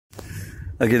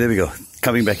Okay, there we go.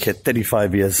 Coming back here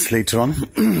 35 years later on.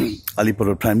 Alipur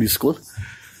Road Primary School.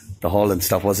 The hall and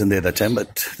stuff wasn't there at that time,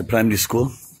 but the primary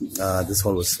school, this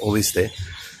hall was always there.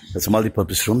 There's a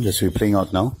multi-purpose room, that's where we're playing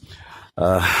out now.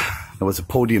 There was a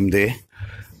podium there,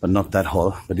 but not that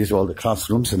hall. But these were all the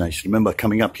classrooms, and I should remember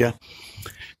coming up here.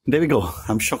 And there we go.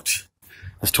 I'm shocked.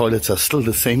 These toilets are still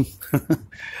the same.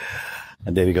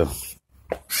 And there we go.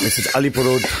 This is Alipur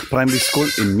Road Primary School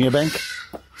in Merebank.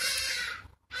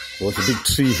 There was a big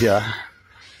tree here,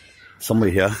 somewhere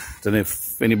here. Don't know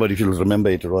if anybody will remember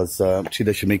it. It was a tree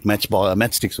that should make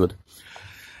matchsticks with.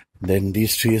 Then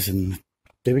these trees, and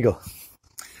there we go.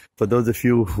 For those of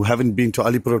you who haven't been to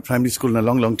Alipur Road Primary School in a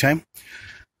long, long time,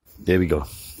 there we go.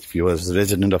 If you were a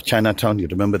resident of Chinatown, you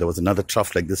remember there was another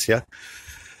trough like this here.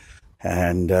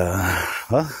 And, well,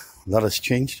 a lot has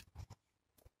changed.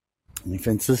 Any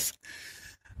fences?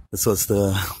 This was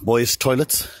the boys'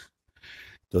 toilets.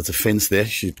 There was a fence there. You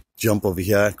should jump over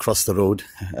here, cross the road,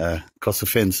 cross the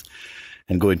fence,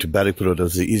 and go into Barrack Road. That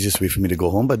was the easiest way for me to go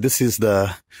home. But this is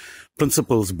the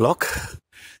principal's block.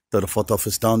 The fourth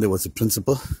office down, there was the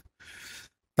principal.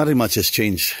 Nothing much has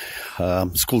changed.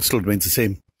 School still remains the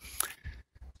same.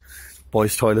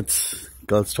 Boys' toilets,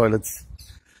 girls' toilets.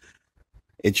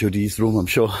 HOD's room, I'm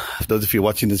sure. Those of you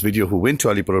watching this video who went to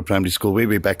Alipur Road Primary School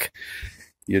way back,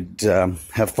 you'd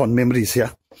have fond memories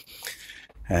here.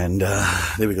 And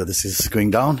there we go. This is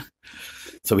going down.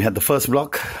 So we had the first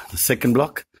block, the second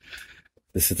block.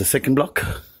 This is the second block.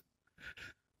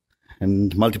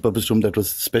 And multi-purpose room that was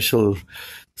special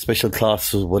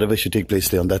class or whatever should take place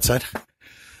there on that side.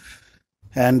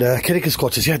 And Kerika's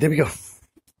quarters. Yeah, there we go.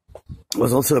 There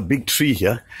was also a big tree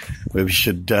here where we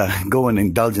should go and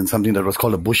indulge in something that was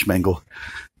called a bush mango.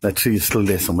 That tree is still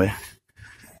there somewhere.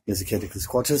 Here's the caretaker's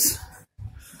quarters.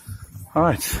 All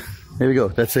right, there we go.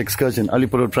 That's the excursion,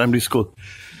 Alipur Road Primary School.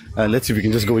 Let's see if we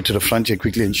can just go into the front here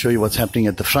quickly and show you what's happening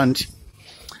at the front.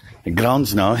 The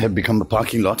grounds now have become a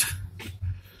parking lot.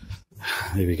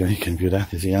 There we go, you can view that.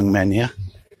 There's a young man here.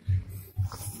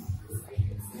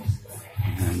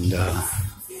 And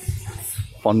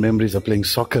fond memories of playing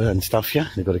soccer and stuff here.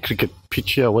 They've got a cricket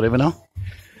pitch here or whatever now.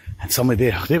 And somewhere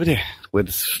there, where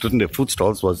they stood in their food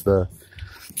stalls was the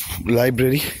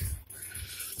library.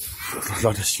 A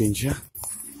lot has changed here.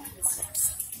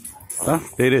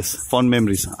 There it is, fond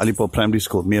memories, Alipur Primary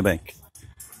School, Merebank.